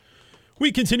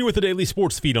We continue with the daily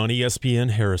sports feed on ESPN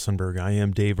Harrisonburg. I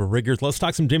am Dave Riggers. Let's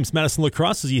talk some James Madison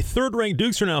Lacrosse. As the third-ranked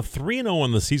Dukes are now 3-0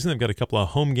 on the season. They've got a couple of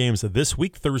home games this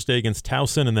week, Thursday against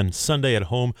Towson and then Sunday at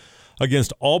home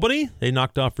against Albany. They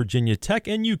knocked off Virginia Tech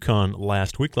and UConn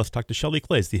last week. Let's talk to Shelley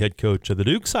Klaes, the head coach of the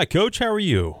Dukes. Hi, Coach. How are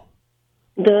you?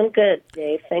 Doing good,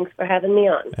 Dave. Thanks for having me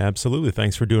on. Absolutely.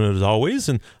 Thanks for doing it as always.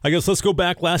 And I guess let's go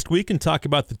back last week and talk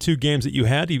about the two games that you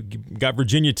had. You got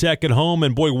Virginia Tech at home,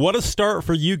 and boy, what a start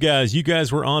for you guys. You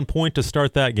guys were on point to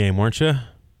start that game, weren't you?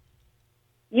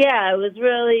 Yeah, I was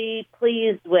really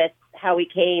pleased with how we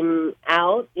came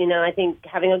out. You know, I think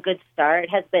having a good start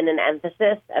has been an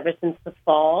emphasis ever since the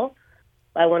fall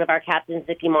by one of our captains,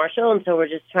 Vicky Marshall, and so we're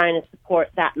just trying to support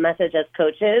that message as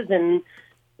coaches, and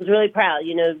was really proud,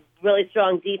 really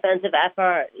strong defensive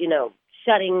effort,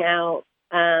 shutting out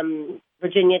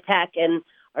Virginia Tech and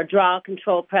our draw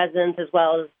control presence as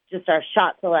well as just our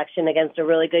shot selection against a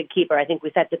really good keeper. I think we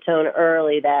set the tone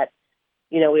early that,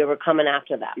 we were coming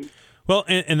after them. Well,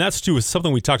 and that's too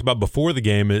something we talked about before the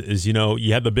game is,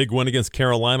 you had the big win against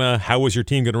Carolina. How was your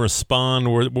team going to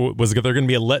respond? Was there going to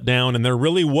be a letdown? And there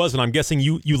really wasn't. I'm guessing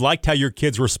you liked how your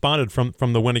kids responded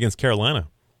from the win against Carolina.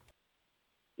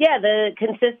 Yeah, the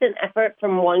consistent effort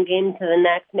from one game to the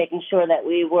next, making sure that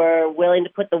we were willing to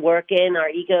put the work in. Our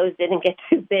egos didn't get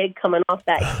too big coming off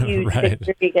that huge Right.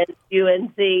 victory against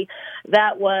UNC.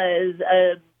 That was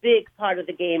a big part of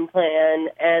the game plan,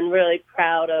 and really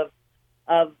proud of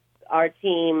our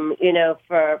team,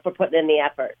 for putting in the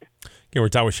effort. Okay, we're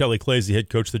talking with Shelley Klaes, the head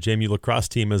coach of the JMU Lacrosse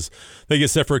team, as they get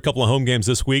set for a couple of home games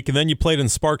this week. And then you played in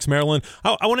Sparks, Maryland.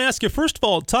 I want to ask you, first of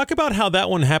all, talk about how that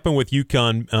one happened with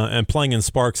UConn and playing in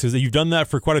Sparks. You've done that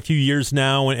for quite a few years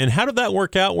now. And how did that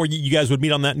work out where you guys would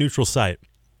meet on that neutral site?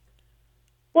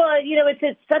 Well,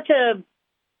 it's such a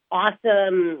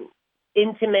awesome,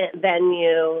 intimate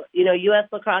venue. U.S.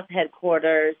 Lacrosse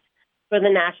headquarters for the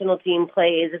national team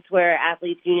plays. It's where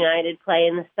Athletes United play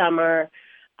in the summer.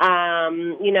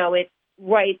 It's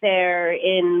right there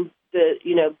in the,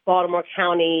 Baltimore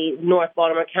County, North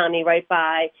Baltimore County, right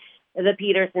by the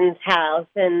Peterson's house.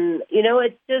 And,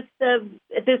 it's just,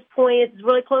 at this point, it's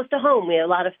really close to home. We have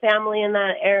a lot of family in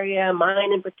that area,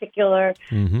 mine in particular.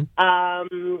 Mm-hmm.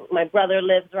 My brother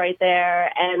lives right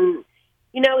there. And,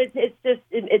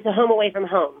 it's a home away from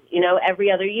home.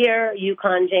 Every other year,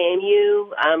 UConn,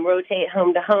 JMU rotate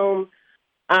home to home.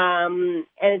 And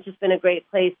it's just been a great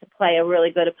place to play a really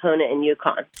good opponent in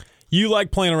UConn. You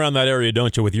like playing around that area,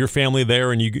 don't you, with your family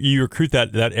there, and you recruit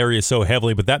that area so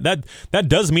heavily. But that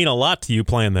does mean a lot to you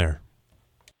playing there.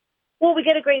 Well, we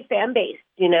get a great fan base.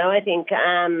 I think,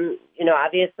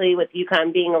 obviously with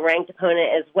UConn being a ranked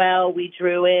opponent as well, we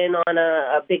drew in on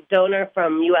a big donor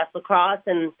from U.S. Lacrosse,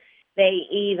 and they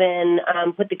even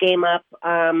put the game up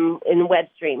in web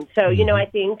stream. So, I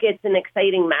think it's an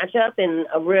exciting matchup in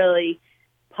a really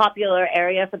popular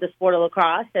area for the sport of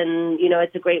lacrosse, and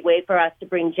it's a great way for us to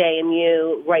bring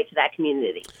JMU right to that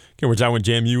community. Okay, we're talking with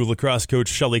JMU Lacrosse coach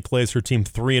Shelley Klaes. Her team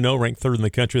 3-0, ranked third in the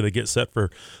country. They get set for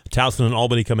Towson and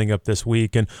Albany coming up this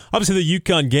week. And obviously the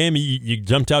UConn game, you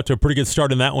jumped out to a pretty good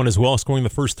start in that one as well, scoring the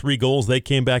first 3 goals. They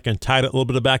came back and tied it, a little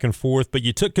bit of back and forth, but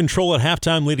you took control at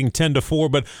halftime, leading 10-4.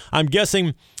 But I'm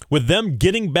guessing with them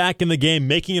getting back in the game,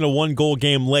 making it a 1-goal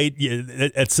game late,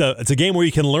 it's a game where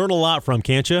you can learn a lot from,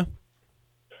 can't you?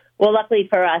 Well, luckily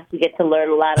for us, we get to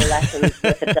learn a lot of lessons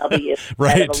with a W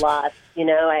right. instead of a loss.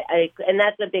 And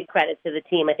that's a big credit to the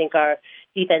team. I think our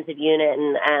defensive unit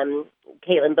and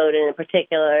Caitlin Bowden in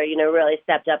particular, really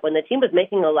stepped up when the team was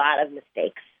making a lot of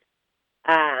mistakes,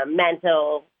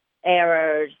 mental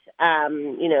errors,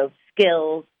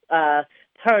 skills,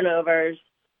 turnovers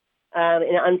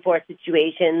in unforced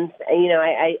situations. And,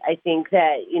 I think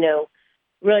that,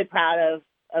 really proud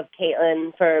of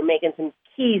Caitlin for making some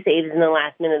key saves in the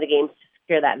last minute of the game to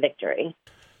secure that victory.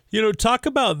 Talk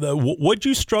about what'd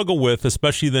you struggle with,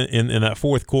 especially in that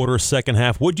fourth quarter, second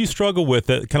half. What'd you struggle with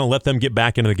that kind of let them get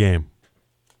back into the game?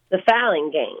 The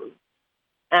fouling game.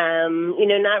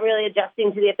 Not really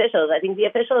adjusting to the officials. I think the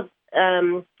officials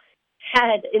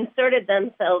had inserted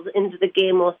themselves into the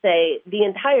game, we'll say, the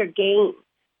entire game.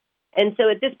 And so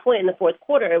at this point in the fourth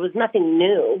quarter, it was nothing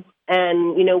new.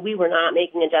 And, we were not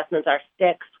making adjustments. Our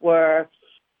sticks were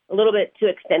a little bit too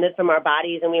extended from our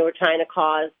bodies, and we were trying to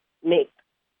make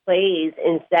plays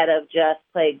instead of just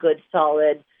play good,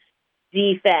 solid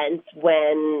defense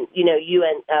when,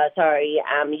 UConn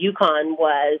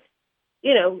was,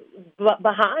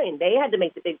 behind. They had to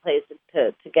make the big plays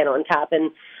to get on top,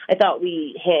 and I thought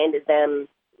we handed them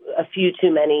a few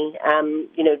too many.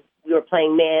 We were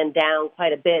playing man down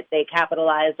quite a bit. They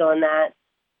capitalized on that.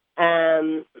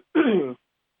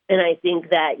 And I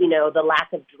think that, the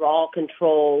lack of draw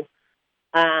control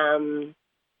presence.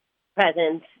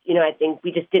 I think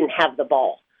we just didn't have the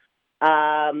ball.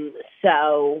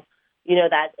 So,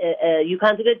 that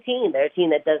UConn's a good team. They're a team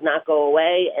that does not go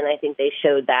away, and I think they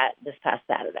showed that this past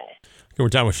Saturday. We're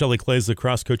talking with Shelley Klaes,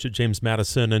 lacrosse coach at James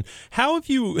Madison. And how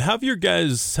have your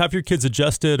kids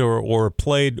adjusted or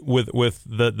played with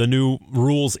the new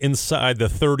rules inside the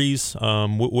 30s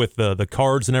with the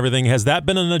cards and everything? Has that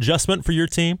been an adjustment for your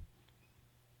team?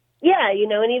 Yeah,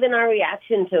 and even our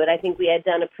reaction to it, I think we had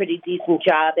done a pretty decent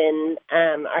job in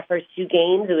our first two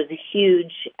games. It was a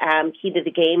huge key to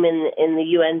the game in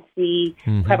the UNC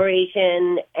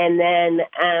preparation. And then,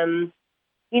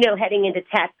 heading into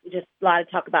Tech, just a lot of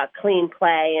talk about clean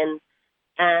play and,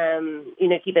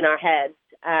 keeping our heads.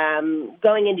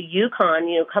 Going into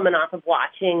UConn, coming off of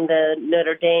watching the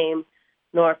Notre Dame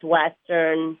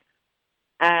Northwestern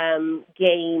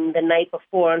game the night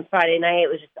before on Friday night, it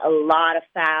was just a lot of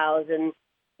fouls and,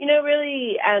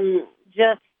 really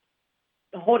just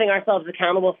holding ourselves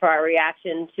accountable for our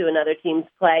reaction to another team's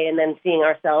play and then seeing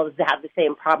ourselves have the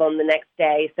same problem the next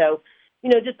day. So,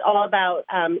 just all about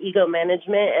ego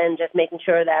management and just making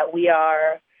sure that we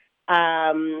are,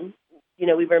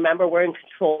 we remember we're in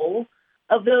control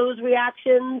of those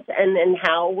reactions and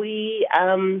how we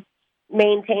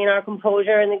maintain our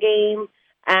composure in the game.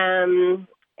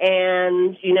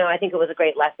 I think it was a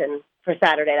great lesson for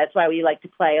Saturday. That's why we like to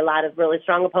play a lot of really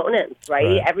strong opponents,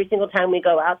 right? Every single time we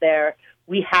go out there,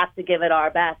 we have to give it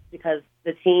our best because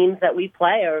the teams that we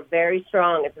play are very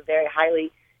strong. It's a very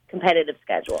highly competitive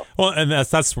schedule. Well, and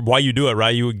that's why you do it,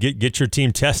 right? You get your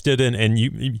team tested, and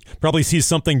you probably see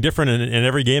something different in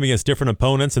every game against different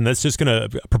opponents, and that's just going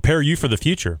to prepare you for the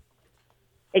future.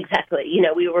 Exactly.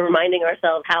 We were reminding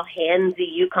ourselves how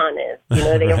handsy UConn is.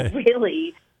 They are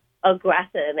really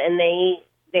aggressive, and they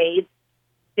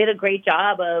did a great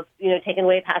job of, taking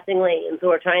away passing lanes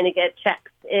or trying to get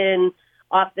checks in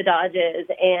off the dodges.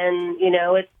 And,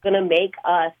 it's going to make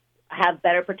us have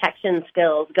better protection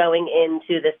skills going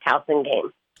into this Towson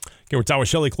game. Okay, we're talking with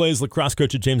Shelley Klaes, lacrosse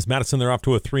coach at James Madison. They're off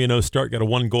to a 3-0 start. Got a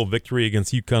 1-goal victory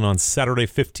against UConn on Saturday,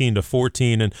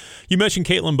 15-14. And you mentioned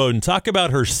Caitlin Bowden. Talk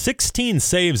about her 16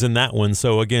 saves in that one.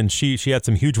 So again, she had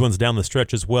some huge ones down the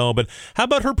stretch as well. But how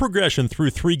about her progression through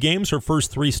 3 games, her first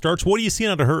 3 starts? What are you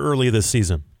seeing out of her early this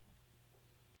season?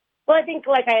 Well, I think,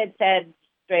 like I had said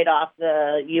straight off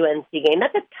the UNC game,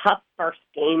 that's a tough first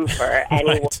game for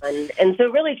anyone. Right. And so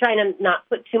really trying to not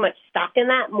put too much stock in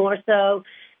that, more so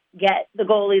get the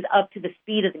goalies up to the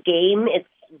speed of the game. It's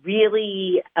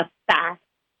really a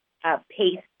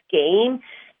fast-paced game.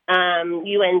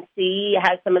 UNC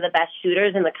has some of the best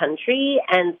shooters in the country,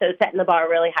 and so setting the bar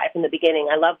really high from the beginning.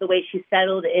 I love the way she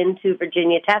settled into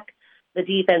Virginia Tech. The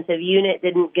defensive unit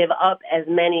didn't give up as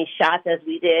many shots as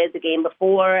we did the game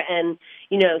before, and,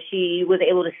 she was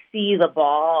able to see the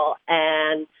ball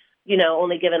and,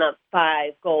 only giving up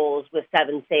 5 goals with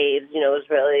 7 saves, was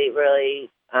really, really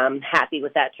happy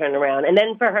with that turnaround. And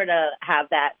then for her to have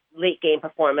that late game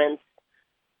performance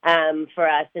for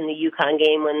us in the UConn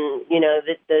game when,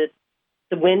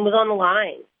 the win was on the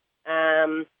line.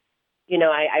 I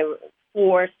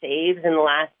 4 saves in the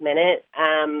last minute,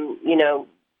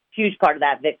 huge part of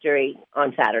that victory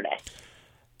on Saturday.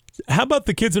 How about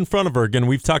the kids in front of her? Again,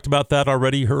 we've talked about that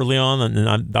already early on,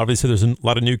 and obviously there's a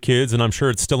lot of new kids, and I'm sure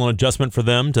it's still an adjustment for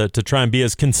them to try and be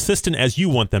as consistent as you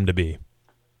want them to be.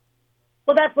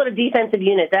 Well, that's what a defensive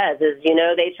unit does, is,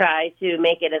 they try to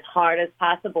make it as hard as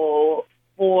possible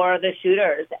for the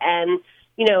shooters. And,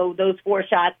 those 4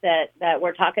 shots that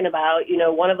we're talking about,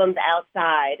 one of them's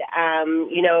outside.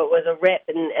 It was a rip,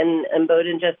 and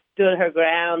Bowden just stood her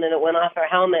ground, and it went off her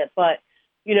helmet. But,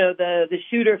 the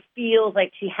shooter feels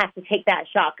like she has to take that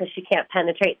shot because she can't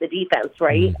penetrate the defense,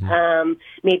 right? Mm-hmm.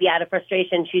 Maybe out of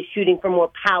frustration, she's shooting for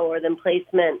more power than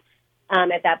placement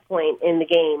at that point in the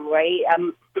game, right?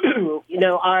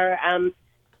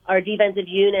 Our defensive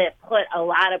unit put a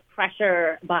lot of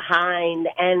pressure behind,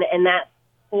 and that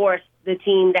forced the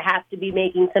team to have to be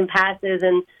making some passes,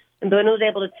 and Bowden was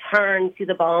able to turn to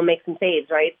the ball and make some saves,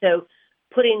 right? So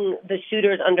putting the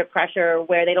shooters under pressure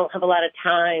where they don't have a lot of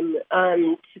time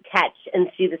to catch and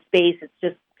see the space, it's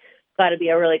just got to be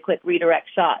a really quick redirect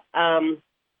shot. I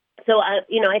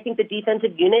think the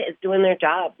defensive unit is doing their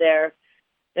job. They're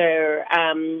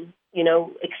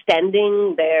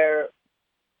extending, they're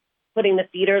putting the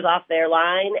feeders off their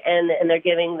line, and they're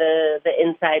giving the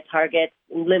inside target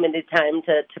limited time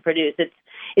to produce.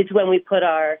 It's when we put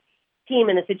our team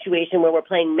in a situation where we're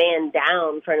playing man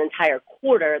down for an entire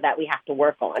quarter that we have to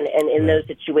work on. And in those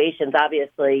situations,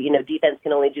 obviously, defense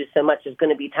can only do so much. There's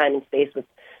going to be time and space with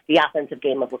the offensive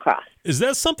game of lacrosse. Is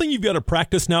that something you've got to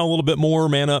practice now a little bit more,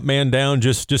 man up, man down,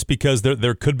 just because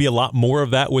there could be a lot more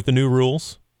of that with the new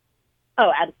rules?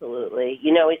 Oh, absolutely.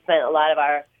 We spent a lot of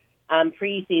our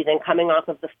preseason coming off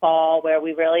of the fall where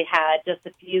we really had just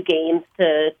a few games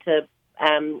to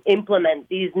implement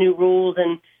these new rules,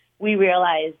 and we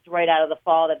realized right out of the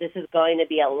fall that this is going to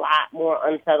be a lot more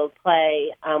unsettled play.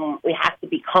 We have to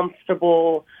be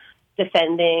comfortable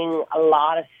defending a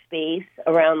lot of space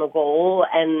around the goal,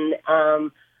 and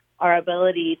our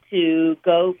ability to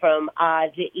go from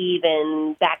odd to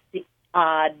even, back to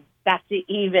odd, back to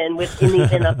even within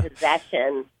even a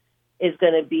possession is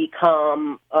going to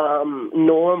become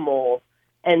normal.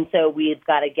 And so we've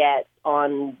got to get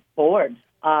on board.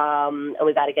 And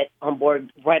we got to get on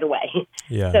board right away.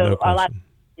 Yeah, so a lot of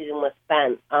the season was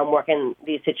spent working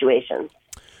these situations.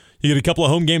 You get a couple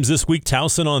of home games this week.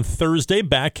 Towson on Thursday,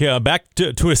 back to a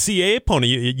CAA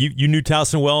opponent. You knew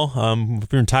Towson well from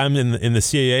your time in the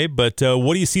CAA, but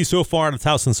what do you see so far out of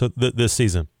Towson this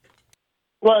season?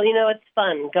 Well, it's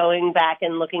fun going back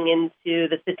and looking into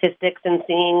the statistics and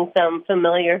seeing some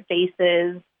familiar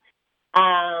faces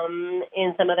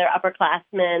in some of their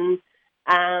upperclassmen.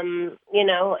 And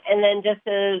then just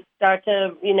to start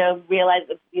to, realize,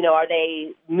 are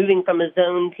they moving from a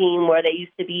zone team where they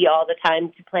used to be all the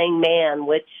time to playing man,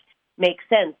 which makes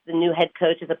sense. The new head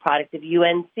coach is a product of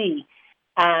UNC.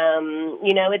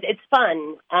 It's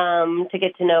fun to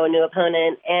get to know a new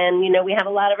opponent. And, we have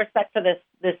a lot of respect for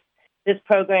this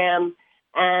program.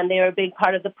 And they were a big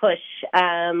part of the push,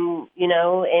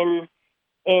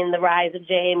 in the rise of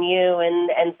JMU,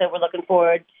 and so we're looking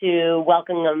forward to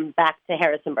welcoming them back to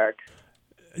Harrisonburg.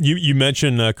 You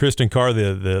mentioned Kristen Carr,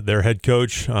 their head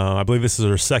coach. I believe this is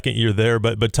her second year there,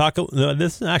 but talk.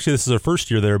 This is her first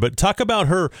year there. But talk about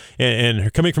her and her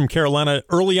coming from Carolina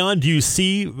early on. Do you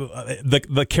see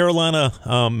the Carolina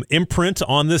imprint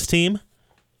on this team?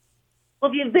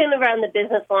 Well, if you've been around the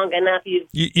business long enough,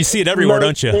 you see it everywhere,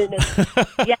 don't you?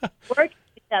 Yeah, work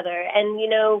with each other,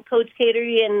 and Coach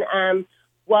Catering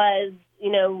was,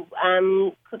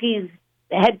 Cookie's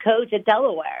head coach at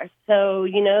Delaware. So,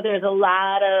 there's a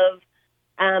lot of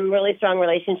really strong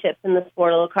relationships in the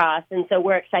sport of lacrosse. And so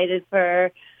we're excited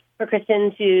for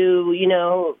Kristen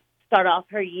to, start off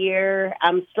her year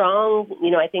strong.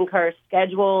 I think her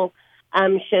schedule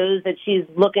shows that she's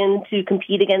looking to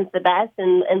compete against the best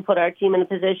and put our team in a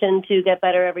position to get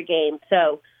better every game.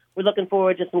 So we're looking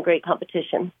forward to some great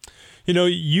competition.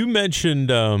 You mentioned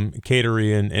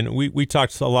Catering, and we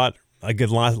talked a lot again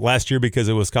last year because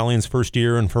it was Colleen's first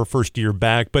year and her first year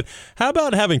back. But how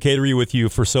about having Catering with you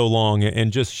for so long,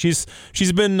 and just she's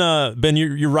been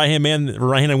your right-hand man,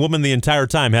 right-hand woman the entire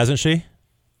time, hasn't she?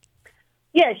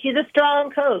 Yeah, she's a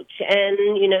strong coach, and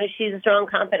she's a strong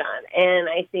confidant, and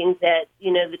I think that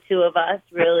the two of us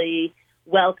really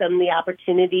welcome the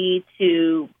opportunity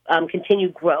to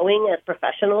continue growing as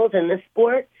professionals in this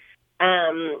sport.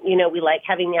 We like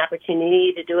having the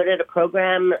opportunity to do it at a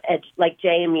program like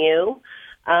JMU.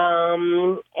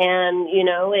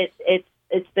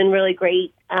 It's been really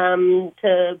great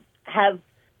to have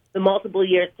the multiple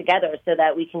years together so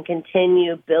that we can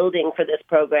continue building for this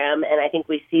program. And I think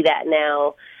we see that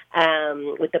now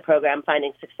with the program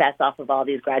finding success off of all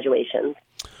these graduations.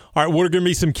 All right, what are going to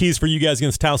be some keys for you guys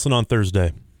against Towson on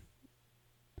Thursday?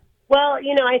 Well,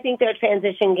 I think their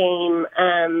transition game,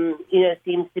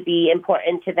 seems to be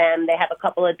important to them. They have a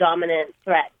couple of dominant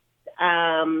threats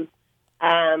on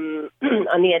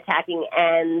the attacking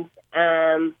end,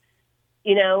 and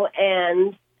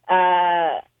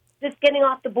just getting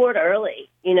off the board early.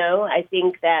 I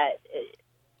think that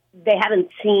they haven't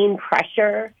seen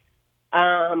pressure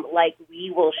like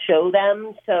we will show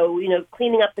them. So,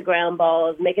 cleaning up the ground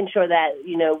balls, making sure that,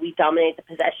 we dominate the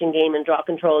possession game and draw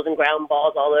controls and ground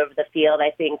balls all over the field.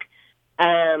 I think,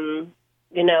 I'm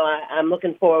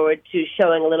looking forward to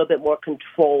showing a little bit more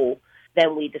control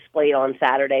than we displayed on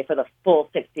Saturday for the full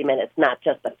 60 minutes, not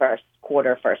just the first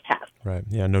quarter, first half. Right.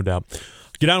 Yeah, no doubt.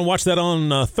 Get out and watch that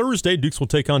on Thursday. Dukes will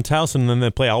take on Towson, and then they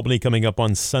play Albany coming up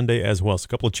on Sunday as well. So a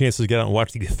couple of chances to get out and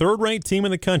watch the third-ranked team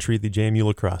in the country, the JMU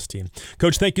Lacrosse team.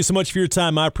 Coach, thank you so much for your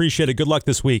time. I appreciate it. Good luck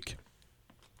this week.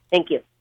 Thank you.